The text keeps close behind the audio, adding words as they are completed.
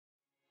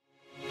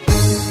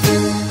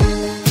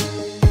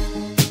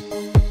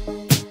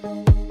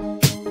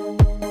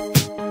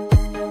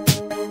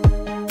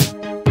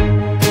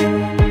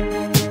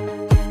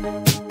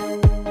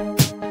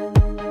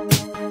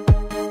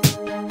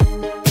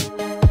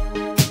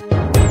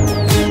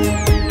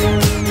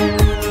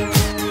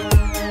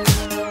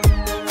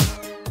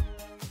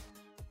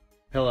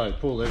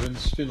Paul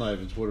Evans,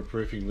 Findlay-Evans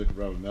Waterproofing, Liquid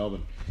Rubber,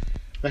 Melbourne.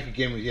 Back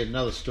again with yet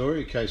another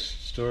story, a case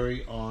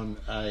story on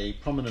a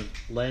prominent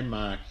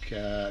landmark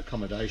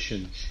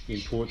accommodation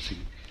in Portsea.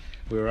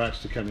 We were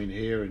asked to come in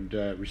here and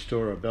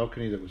restore a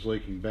balcony that was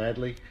leaking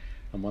badly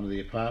on one of the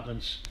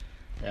apartments.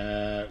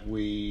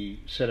 We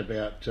set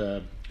about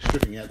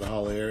stripping out the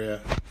whole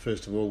area,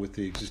 first of all with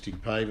the existing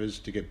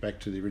pavers to get back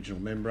to the original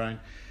membrane.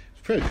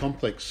 It's a fairly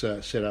complex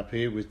setup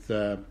here with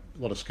a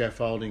lot of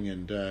scaffolding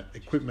and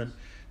equipment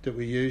that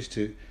we use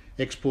to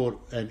export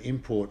and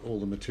import all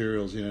the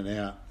materials in and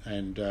out,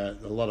 and a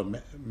lot of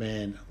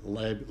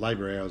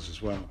labour hours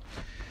as well.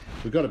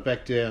 We got it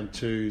back down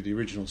to the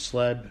original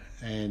slab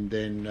and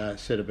then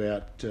set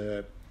about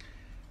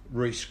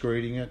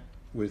re-screeding it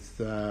with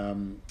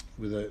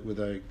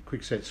a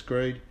quick set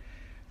screed.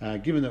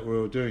 Given that we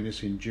were doing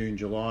this in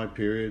June-July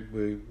period,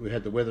 we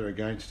had the weather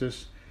against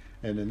us,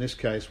 and in this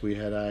case we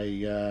had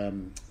a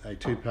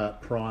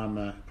two-part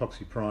primer,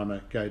 epoxy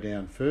primer, go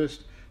down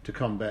first to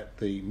combat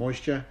the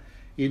moisture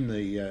in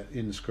the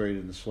screed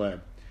and the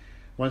slab.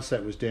 Once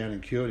that was down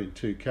and cured in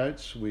 2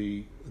 coats,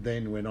 we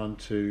then went on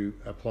to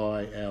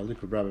apply our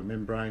liquid rubber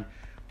membrane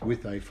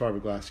with a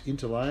fiberglass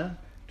interlayer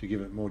to give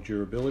it more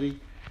durability.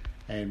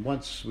 And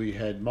once we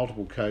had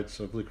multiple coats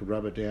of liquid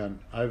rubber down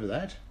over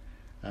that,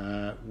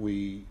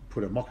 we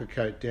put a mocha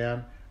coat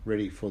down,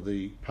 ready for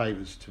the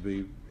pavers to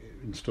be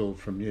installed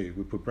from new.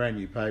 We put brand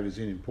new pavers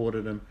in,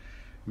 imported them,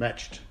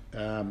 matched,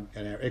 and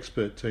our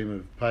expert team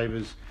of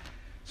pavers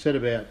set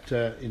about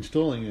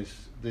installing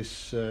this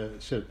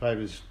set of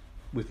pavers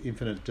with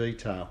infinite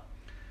detail.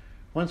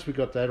 Once we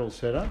got that all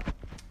set up,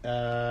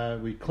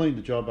 we cleaned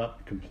the job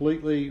up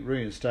completely,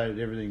 reinstated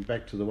everything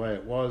back to the way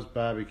it was: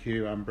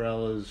 barbecue,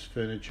 umbrellas,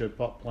 furniture,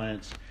 pot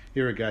plants,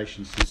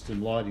 irrigation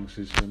system, lighting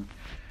system,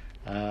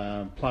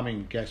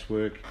 plumbing, gas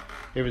work,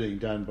 everything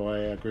done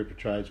by our group of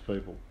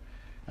tradespeople.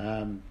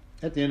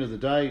 At the end of the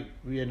day,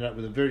 we ended up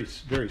with a very,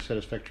 very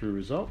satisfactory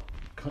result.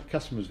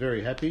 Customer was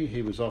very happy.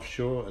 He was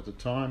offshore at the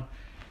time,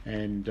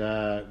 and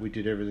we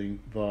did everything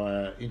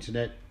via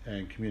internet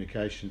and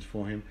communications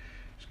for him.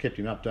 Just kept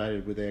him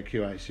updated with our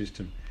QA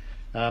system.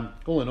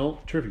 All in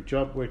all, terrific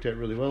job, worked out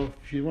really well.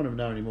 If you want to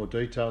know any more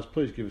details,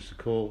 please give us a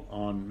call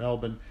on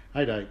Melbourne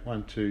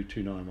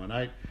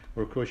 88122918,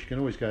 or of course you can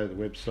always go to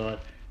the website,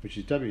 which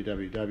is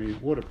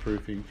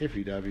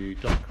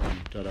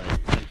www.waterproofingfew.com.au.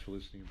 Thanks for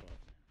listening. Bye.